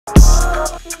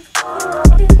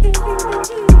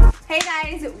Hey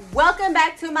guys, welcome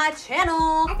back to my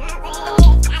channel.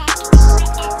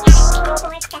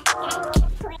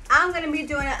 I'm gonna be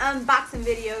doing an unboxing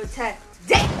video today.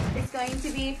 It's going to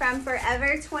be from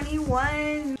Forever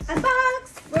 21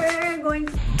 Unbox. We're going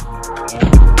to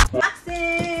unbox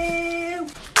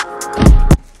it.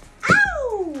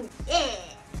 Ow! Yeah!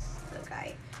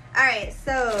 Okay. Alright,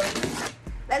 so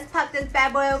let's pop this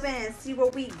bad boy open and see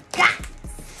what we got.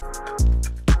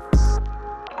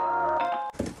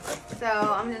 So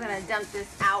I'm just gonna dump this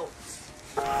out.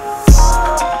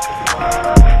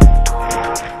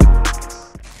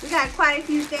 We got quite a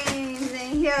few things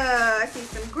in here. I see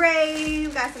some gray.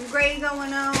 We got some gray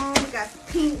going on. We got some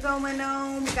pink going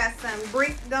on. We got some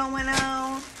brick going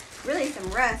on. Really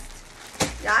some rust.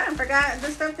 Y'all, I done forgot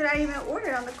the stuff that I even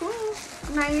ordered on the cruise.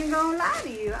 I'm not even gonna lie to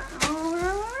you. I don't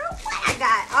know what I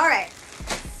got. Alright.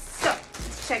 So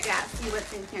let's check it out. See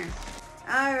what's in here.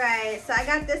 Alright, so I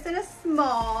got this in a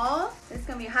small. It's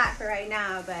gonna be hot for right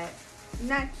now, but isn't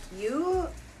that cute?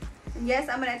 And yes,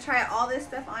 I'm gonna try all this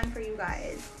stuff on for you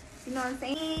guys. You know what I'm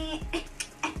saying?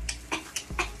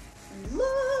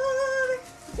 Look,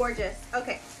 gorgeous.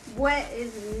 Okay, what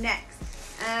is next?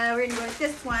 We're gonna go with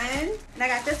this one. And I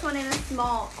got this one in a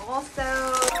small also.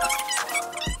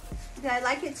 I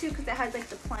like it too because it has like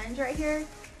the plunge right here,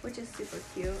 which is super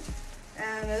cute.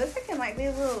 It looks like it might be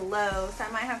a little low, so I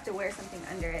might have to wear something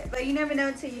under it. But you never know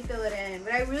until you fill it in.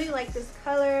 But I really like this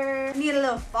color. I need a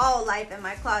little fall life in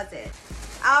my closet.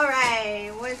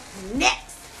 Alright, what's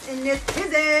next in this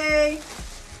busy?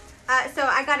 So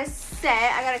I got a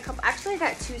set. I got a couple. Actually, I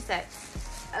got two sets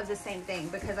of the same thing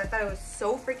because I thought it was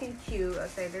so freaking cute.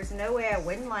 Okay, there's no way I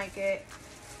wouldn't like it.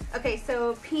 Okay,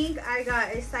 so pink, I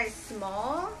got a size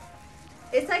small.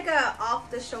 It's like a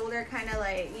off the shoulder kind of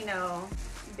like, you know,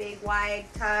 big wide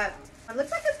top. It looks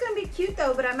like it's gonna be cute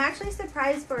though, but I'm actually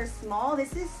surprised for a small.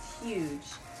 This is huge,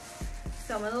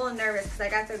 so I'm a little nervous because I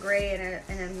got the gray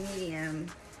and a medium,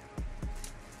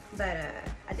 but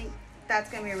I think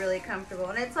that's gonna be really comfortable.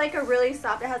 And it's like a really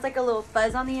soft, it has like a little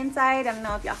fuzz on the inside. I don't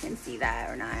know if y'all can see that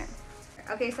or not.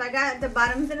 Okay, so I got the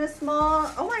bottoms in a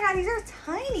small. Oh my god, these are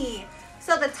tiny.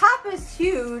 So the top is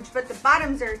huge, but the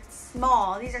bottoms are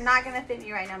small. These are not gonna fit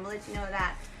me right now. I'm gonna let you know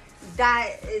that.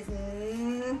 That is,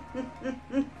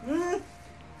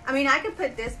 I mean, I could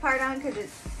put this part on because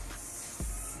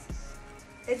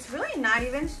it's really not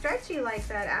even stretchy like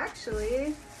that,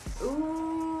 actually.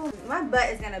 Ooh, my butt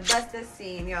is gonna bust this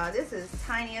seam, y'all. This is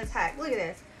tiny as heck. Look at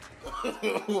this.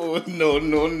 Oh, no,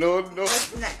 no, no, no.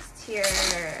 What's next here?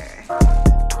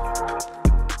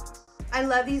 I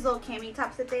love these little cami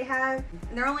tops that they have.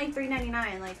 And they're only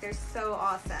 $3.99. Like, they're so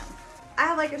awesome. I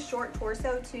have like a short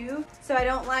torso too, so I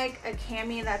don't like a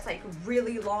cami that's like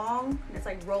really long and it's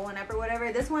like rolling up or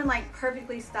whatever. This one like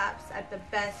perfectly stops at the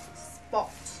best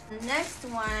spot. Next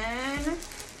one.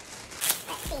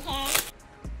 Let's see here.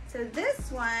 So this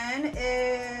one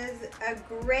is a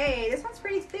gray. This one's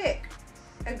pretty thick.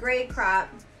 A gray crop.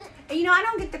 And you know, I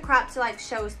don't get the crop to like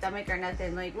show stomach or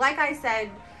nothing. Like I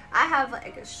said, I have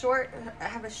like a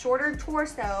shorter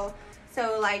torso.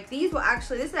 So like these will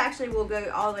actually, this actually will go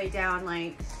all the way down,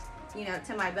 like, you know,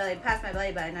 to my belly, past my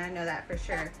belly button. I know that for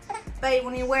sure. But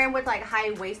when you're wearing with like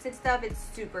high-waisted stuff, it's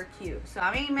super cute. So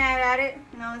I ain't mad at it.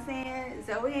 You know what I'm saying?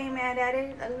 Zoe ain't mad at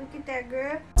it. Look at that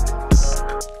girl.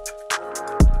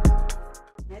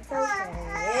 It's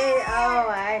okay. Oh,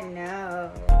 I know.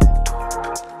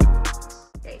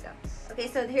 There you go. Okay,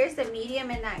 so here's the medium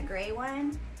in that gray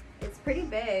one. It's pretty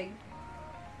big.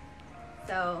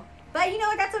 So, but you know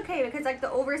what, that's okay because like the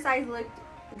oversized look,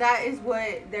 that is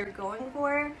what they're going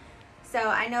for. So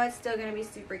I know it's still gonna be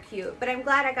super cute, but I'm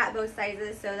glad I got both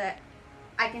sizes so that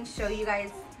I can show you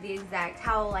guys the exact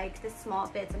how like the small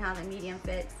fits and how the medium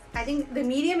fits. I think the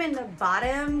medium and the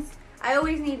bottoms, I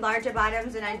always need larger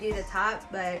bottoms and I do the top,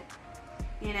 but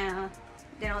you know,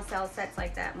 they don't sell sets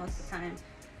like that most of the time.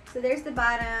 So there's the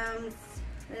bottoms.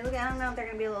 I don't know if they're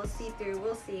gonna be a little see-through,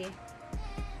 we'll see.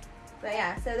 But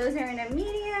yeah, so those are in a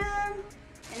medium.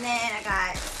 And then I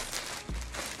got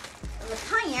the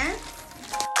pants.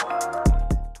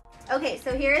 Okay,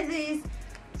 so here's these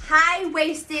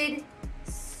high-waisted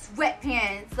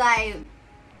sweatpants. Like,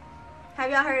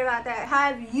 have y'all heard about that?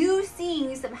 Have you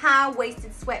seen some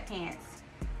high-waisted sweatpants?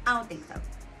 I don't think so.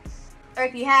 Or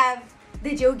if you have,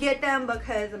 did you get them?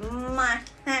 Because my,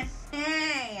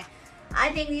 I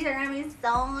think these are gonna be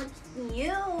so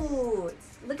cute.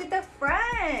 Look at the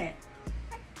front.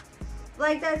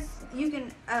 Like that's, you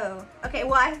can, oh, okay,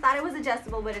 well I thought it was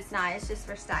adjustable, but it's not, it's just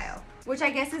for style. Which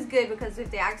I guess is good because if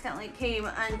they accidentally came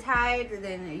untied,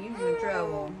 then you're in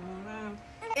trouble.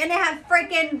 And they have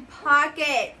freaking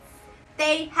pockets.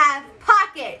 they have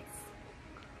pockets.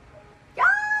 Yeah.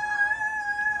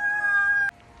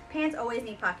 Pants always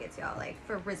need pockets, y'all, like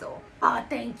for Rizzle. Oh,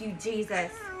 thank you,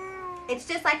 Jesus. It's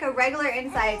just like a regular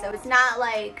inside, so it's not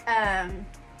like,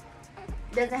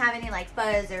 doesn't have any like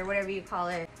fuzz or whatever you call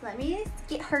it. Let me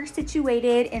get her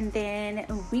situated and then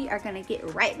we are gonna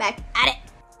get right back at it.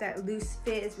 That loose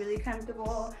fit is really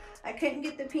comfortable. I couldn't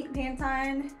get the pink pants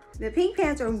on. The pink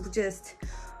pants are just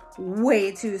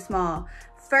way too small.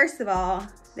 First of all,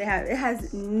 it has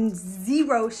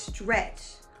zero stretch.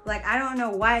 Like, I don't know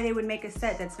why they would make a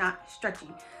set that's not stretchy.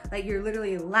 Like, you're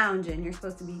literally lounging. You're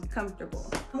supposed to be comfortable.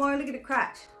 More, look at the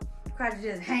crotch. The crotch is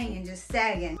just hanging, just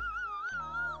sagging.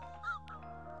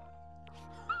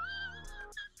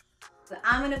 So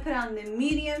I'm gonna put on the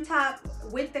medium top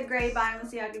with the gray bottom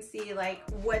so y'all can see like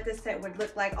what the set would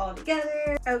look like all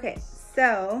together. Okay,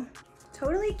 so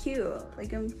totally cute.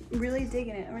 Like, I'm really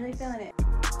digging it. I'm really feeling it.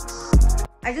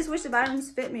 I just wish the bottoms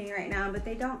fit me right now, but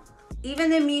they don't. Even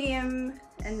the medium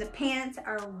and the pants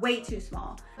are way too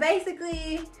small.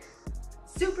 Basically,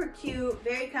 super cute,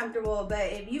 very comfortable,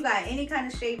 but if you got any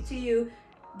kind of shape to you,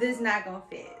 this is not gonna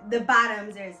fit. The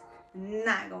bottoms is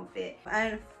not gonna fit.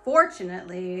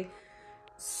 Unfortunately,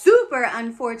 super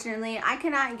unfortunately, I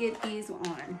cannot get these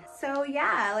on. So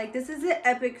yeah, like, this is an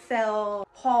epic fail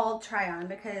haul try on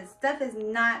because stuff is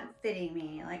not fitting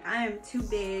me. Like, I am too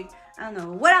big. I don't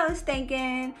know what I was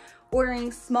thinking.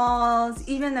 Ordering smalls,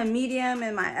 even the medium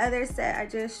in my other set I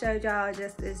just showed y'all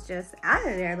is just out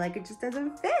of there. Like, it just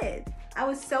doesn't fit. I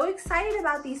was so excited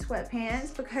about these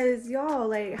sweatpants because y'all,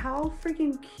 like, how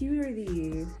freaking cute are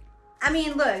these? I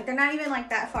mean, look, they're not even like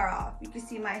that far off. You can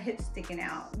see my hips sticking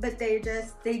out, but they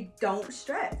don't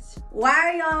stretch. Why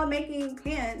are y'all making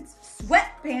pants,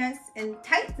 sweatpants and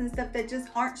tights and stuff that just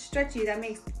aren't stretchy? That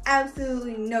makes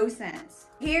absolutely no sense.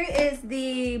 Here is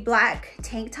the black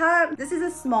tank top. This is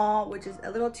a small, which is a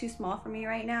little too small for me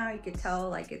right now. You can tell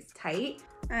like it's tight.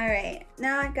 All right,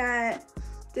 now I got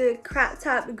the crop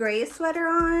top gray sweater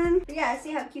on. But yeah,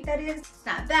 see how cute that is? It's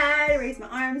not bad. Raise my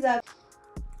arms up.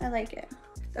 I like it.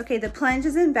 Okay, the plunge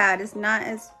isn't bad. It's not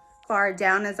as far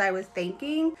down as I was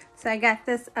thinking. So I got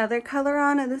this other color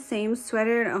on of the same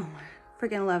sweater. Oh, I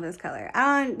freaking love this color.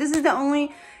 This is the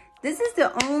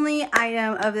only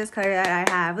item of this color that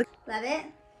I have. Look. Love it.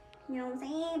 You know what I'm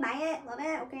saying? Buy it. Love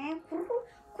it. Okay.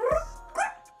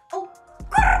 Oh.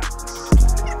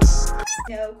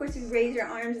 You know, of course, you raise your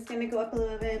arms, it's gonna go up a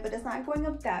little bit, but it's not going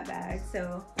up that bad.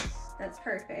 So that's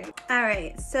perfect. All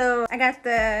right. So I got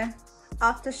the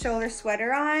off the shoulder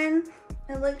sweater on.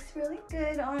 It looks really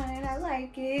good on it. I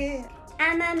like it.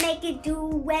 I'ma make it do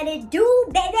what it do,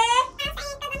 baby.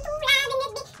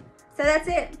 So that's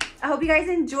it. I hope you guys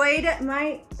enjoyed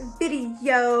my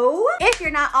video. If you're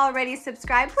not already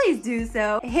subscribed, please do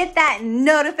so. Hit that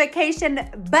notification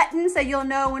button so you'll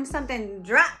know when something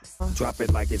drops. Drop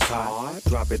it like it's hot.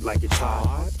 Drop it like it's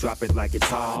hot. Drop it like it's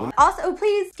hot. Also,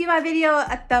 please give my video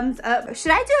a thumbs up.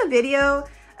 Should I do a video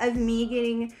of me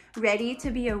getting ready to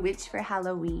be a witch for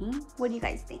Halloween? What do you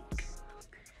guys think?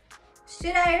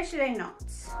 Should I or should I not?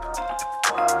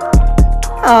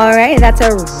 All right, that's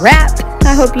a wrap.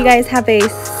 I hope you guys have a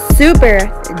super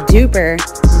duper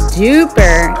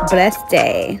blessed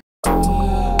day.